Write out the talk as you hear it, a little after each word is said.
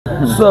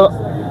So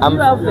you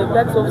have the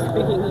guts of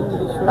speaking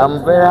English. Right?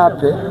 I'm very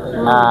happy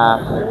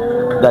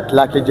that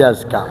Lucky Jo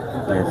has come.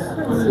 Yes.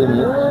 See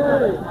me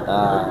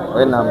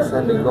when I'm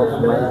sending off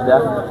my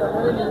dad,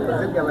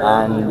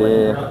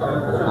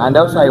 and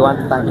also I want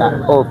to thank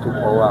all people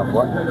who have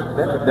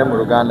worked them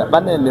Uganda.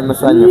 But then the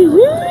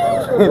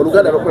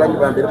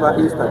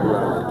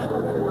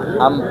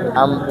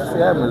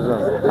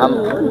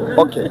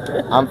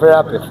I'm very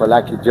happy for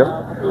Lucky Jo.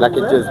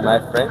 Lucky Jo is my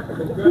friend,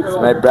 it's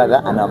my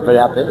brother, and I'm very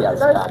happy he has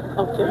come.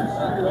 Okay.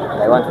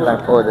 I want to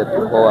thank all the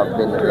people who have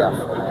been there.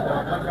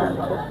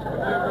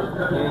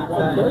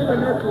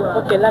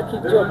 Okay, Lucky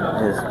Jo.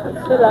 Yes.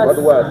 Tell us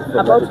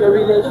about your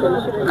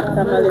relationship with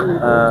Tamale.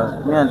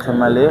 Me and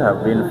Tamale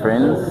have been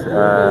friends.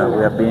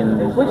 We have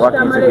been working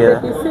Tamale?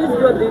 together.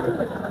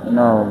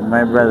 No,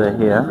 my brother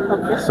here.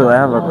 Okay. So I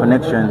have a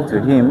connection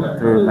to him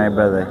through my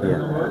brother here.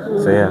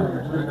 So yeah.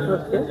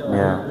 Okay.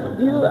 Yeah.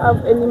 Do you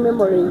have any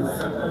memories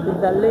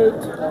with the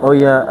late? Oh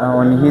yeah,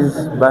 on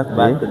his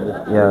birthday,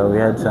 yeah, we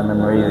had some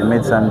memories. We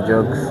made some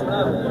jokes.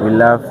 We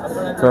laughed.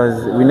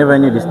 We never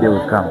knew this day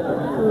would come.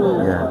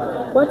 Yeah.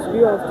 What do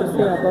you have to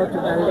say about the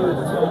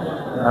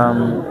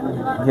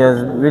late? He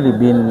has really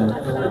been.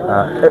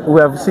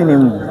 We have seen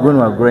him when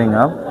we were growing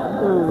up.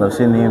 We have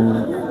seen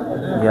him.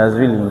 He has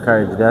really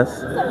encouraged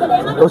us.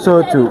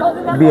 Also to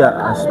be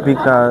a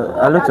speaker,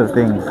 a lot of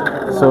things.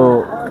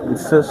 So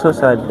it's so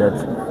sad that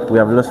we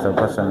have lost a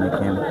person like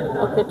him.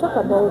 Okay, talk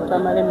about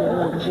Tamale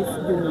Mirundi, this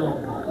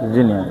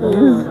Junior.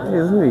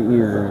 He's who he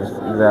is.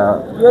 He's a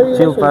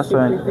chill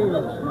person.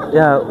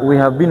 Yeah, we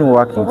have been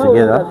working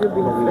together.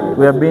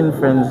 We have been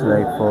friends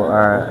like for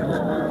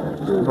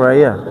a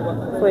year.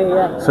 For a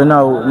year. So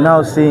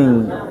now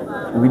seeing,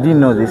 we didn't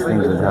know these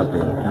things would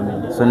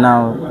happen. So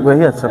now we're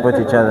here to support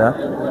each other.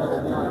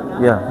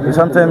 Yeah,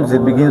 sometimes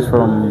it begins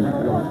from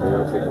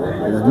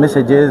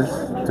messages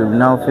to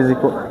now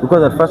physical.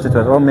 Because at first it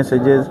was all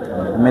messages.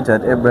 We met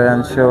at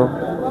Abraham's show.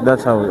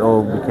 That's how we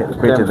all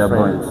created a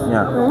bond.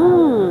 Yeah.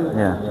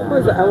 Yeah.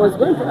 Because I was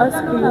going to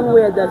ask you,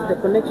 where does the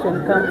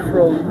connection come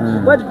from?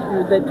 What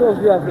do the two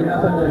of you have in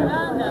common?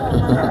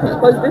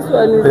 Because this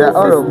one is a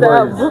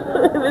sister.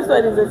 This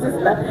one is a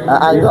sister.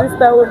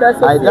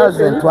 I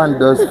doesn't want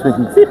those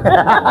things.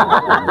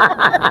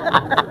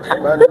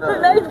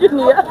 Tamale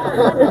Junior.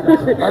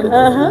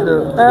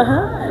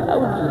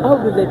 How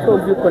do the two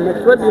of you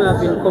connect? What do you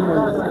have in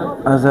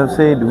common? As I've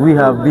said, we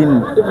have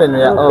been. Even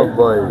we are all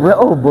boys. We're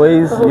all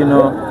boys, you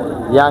know.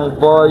 Young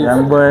boys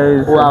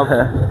who have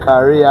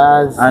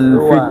careers and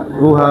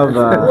who have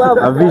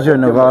a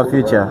vision of our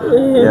future.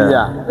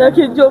 Yeah.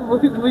 Lucky Jo,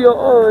 you're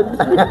old.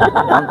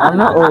 I'm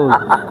not old.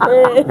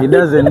 He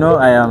doesn't know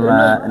I am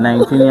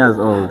 19 years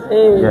old.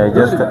 Yeah,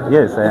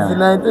 yes, I am. He's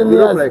 19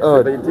 years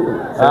old.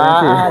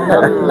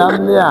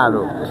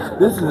 Namiaro.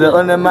 This is the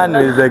only man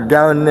with a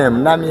gown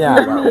name.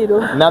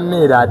 Namiaro.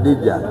 Namira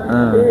Adija.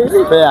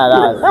 Spare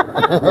us.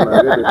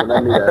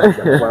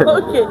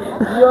 Okay,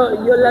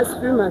 your last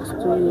remarks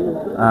to you.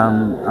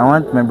 I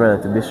want my brother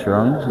to be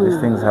strong. These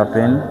things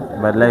happen,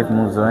 but life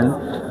moves on.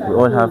 We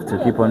all have to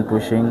keep on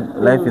pushing.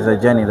 Life is a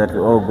journey that we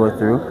all go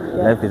through.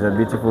 Life is a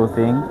beautiful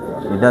thing.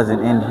 It doesn't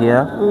end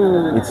here.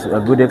 It's a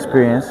good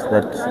experience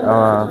that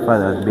our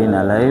father has been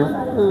alive.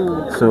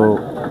 So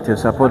to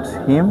support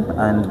him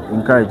and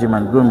encourage him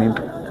and groom him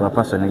to a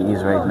person he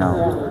is right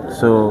now.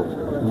 So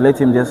let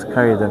him just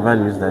carry the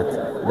values that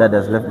Dad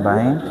has left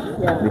behind,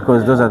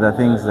 because those are the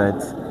things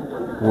that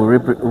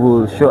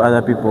will show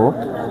other people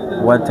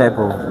what type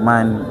of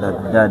man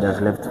that Dad has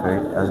left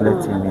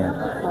him here.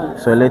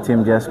 So let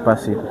him just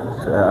pass it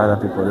to other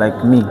people,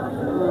 like me.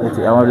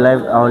 I would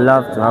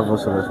love to have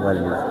also those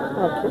values.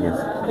 Okay. Yes.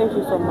 Thank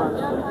you so much.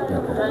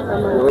 Thank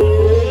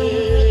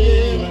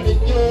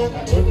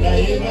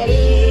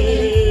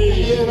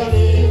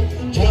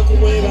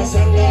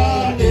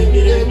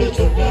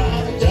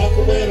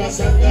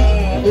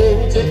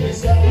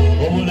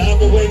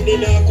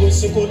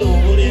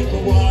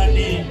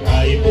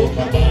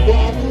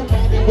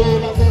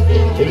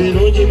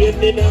Ebirungi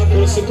byennina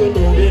kusiko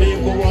n'obere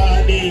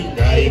kuwani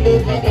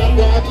ng'ayimuka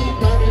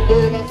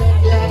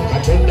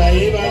Katonda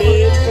yeebale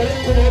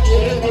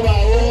tukole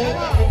kubaawo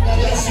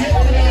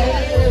yasiekulawo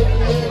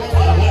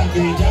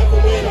abange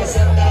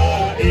gyakumwebasanga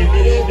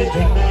emirembe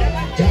gyonna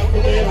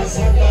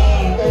gyakumwebasanga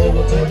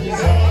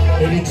obutangiza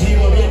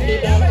ebitiibwa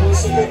byennina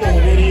kusiko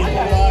n'obere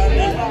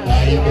kuwani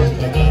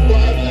ng'ayimuka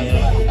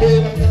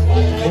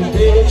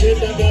Ompeero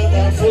kyendaga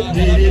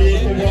ng'afudde erere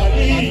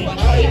kuwani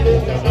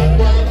ng'ayimuka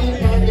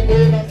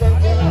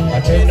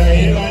Katonda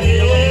yeebale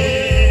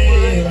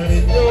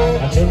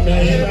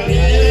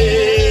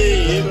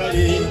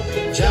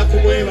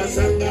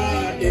kyakumwebasanga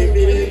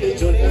emirembe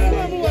gyonna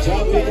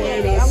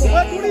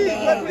kyakumwebasanga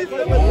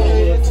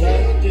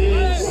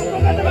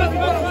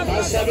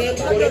basabe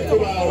tukole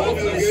kubaawo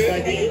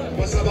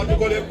basaba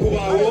tukole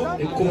kubaawo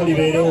ekkubo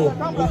libeerewo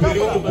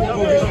mubeerewo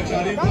mukubuuliza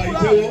kyali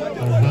mpayitewo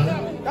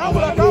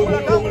abantu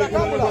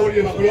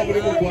omulekabawulire bakole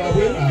omulimu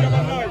gwabwe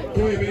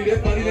tuyimirire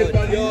ebbali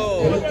n'ebbali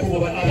olw'ekkubo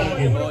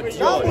bannange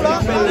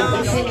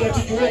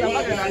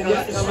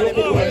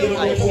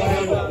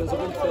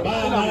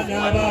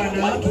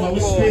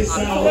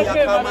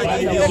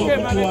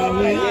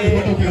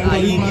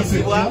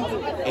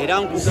era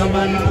nkusaba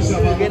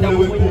kugenda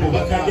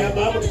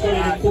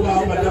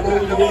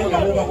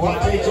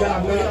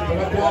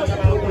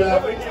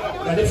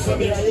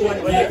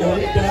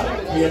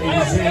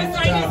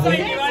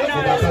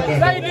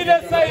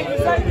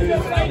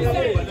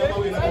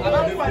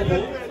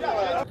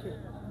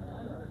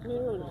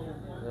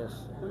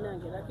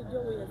Munange Lucky Jo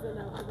we yaze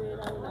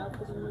nakubeerawo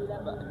n'akulimira.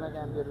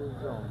 Bagambye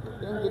oluzungu.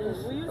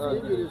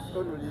 English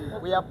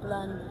we are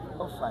planned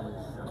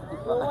orphans.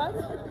 What?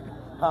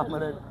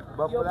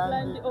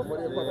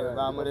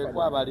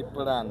 Bamulekwa bali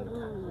planned.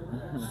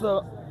 So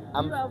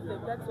You have the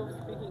guts of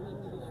speaking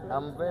English. Right?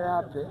 I'm very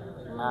happy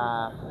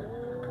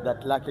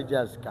that Lucky Jo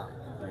has come.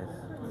 Yes.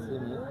 See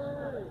me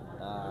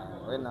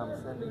when I'm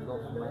sending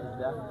off my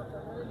dad,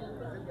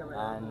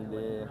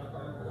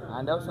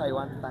 and also I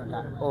want to thank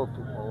all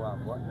people who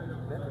have what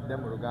let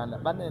them Uganda.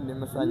 But then the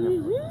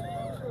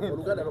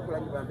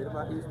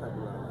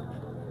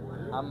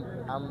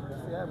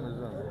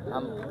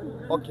I'm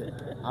okay.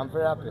 I'm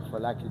very happy for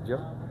Lucky Jo.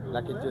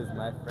 Lucky Jo is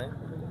my friend,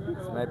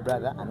 it's my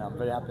brother, and I'm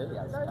very happy he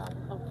has come.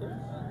 Okay.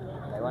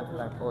 And I want to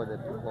thank all the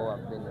people who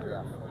have been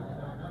there.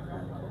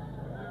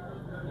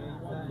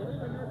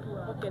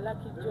 Okay,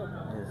 Lucky Jo.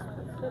 Yes.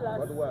 Tell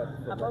us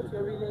about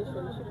your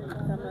relationship with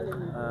Tamale.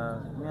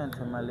 Me and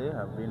Tamale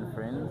have been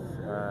friends.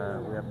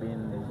 We have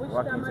been Which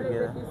working Tamale?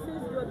 together. He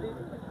says you're the...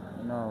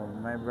 No,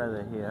 my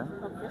brother here.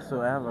 Okay.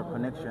 So I have a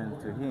connection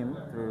to him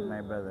through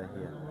my brother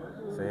here.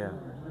 So yeah.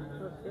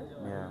 Okay.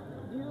 Yeah.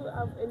 Do you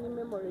have any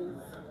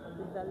memories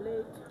with the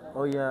late?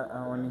 Oh yeah,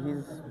 on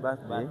his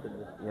birthday,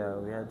 yeah,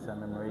 we had some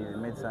memories.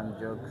 We made some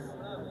jokes.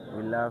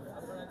 We laughed.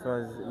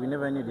 We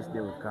never knew this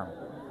day would come.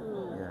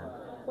 Yeah.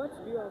 What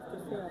do you have to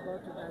say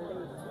about the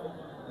late?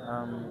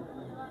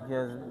 He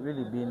has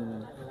really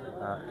been.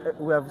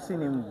 We have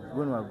seen him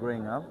when we were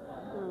growing up.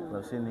 We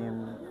have seen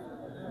him.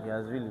 He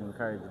has really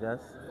encouraged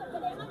us.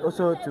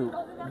 Also to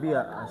be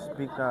a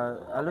speaker,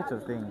 a lot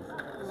of things.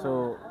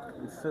 So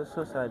it's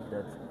so sad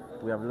that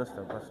we have lost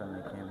a person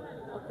like him.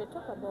 Okay,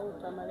 talk about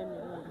Tamale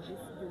Mirundi,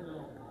 this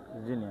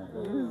junior.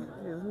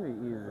 He's who he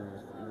is.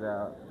 He's a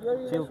Your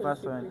chill relationship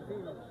person. with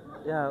him.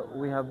 Yeah,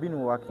 we have been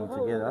working For how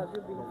long together. have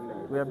you been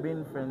friends? We have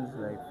been friends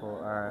like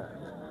for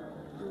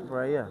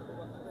a year.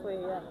 For a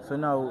year. So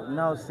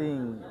now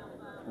seeing,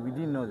 we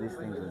didn't know these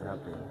things would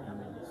happen.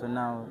 So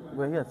now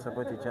we're here to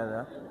support each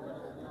other.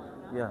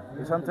 Yeah,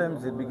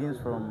 sometimes it begins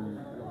from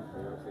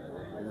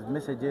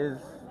messages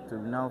to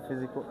now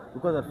physical.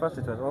 Because at first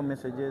it was all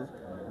messages.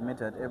 We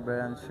met at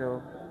Abraham's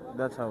show.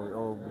 That's how we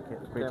all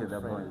created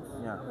a bond.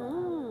 Yeah.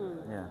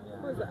 Yeah.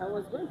 Because I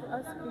was going to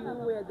ask you,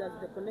 where does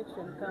the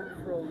connection come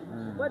from?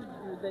 What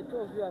do the two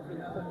of you have in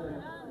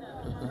common?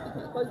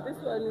 Because this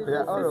one is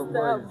a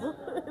sister.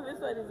 This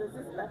one is a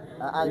sister.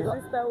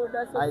 Sisterhood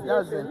association. I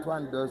doesn't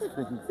want those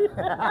things.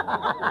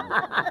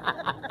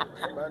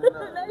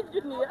 Tamale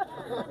Junior.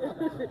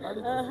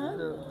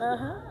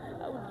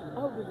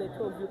 How do the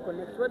two of you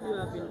connect? What do you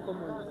have in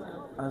common?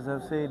 As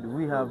I've said,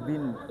 we have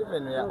been.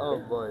 Even we are all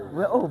boys.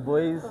 We're all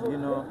boys, you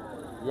know.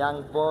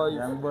 Young boys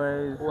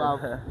Who have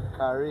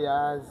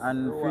careers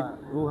and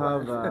who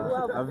have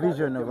a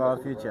vision of our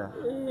future.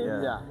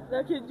 Yeah.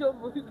 Lucky Jo,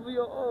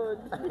 you're old.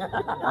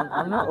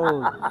 I'm not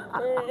old.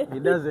 He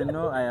doesn't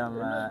know I am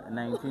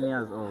 19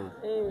 years old.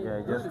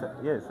 Yeah,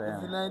 yes, I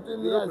am.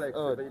 19 years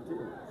old.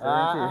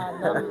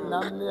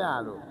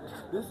 Namiaro.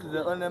 This is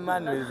the only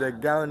man with a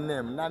girl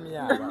name.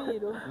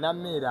 Namiaro.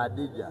 Namira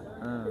Adija.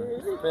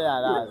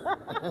 Spare us.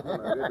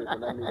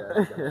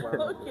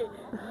 Okay,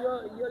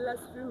 your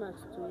last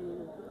remarks to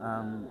you.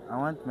 I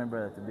want my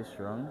brother to be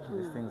strong.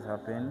 These things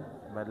happen,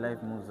 but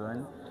life moves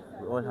on.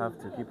 We all have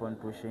to keep on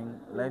pushing.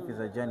 Life is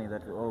a journey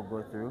that we all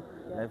go through.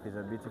 Life is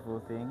a beautiful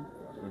thing.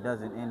 It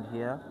doesn't end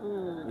here.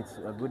 It's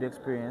a good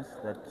experience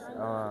that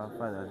our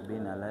father has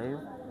been alive.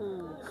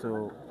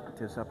 So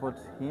to support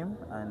him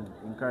and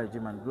encourage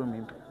him and groom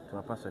him to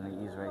a person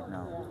he is right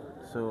now.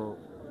 So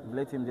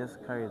let him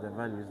just carry the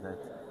values that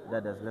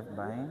Dad has left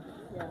behind,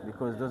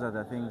 because those are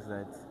the things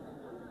that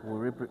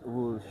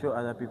will show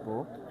other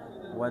people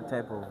what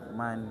type of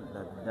man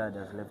that Dad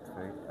has left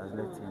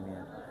him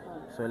here.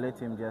 So let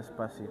him just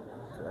pass it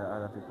to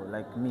other people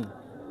like me.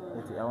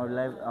 I would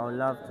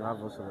love to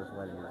have also those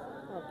values.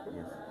 Okay.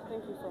 Yes.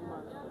 Thank you so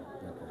much.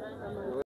 Okay.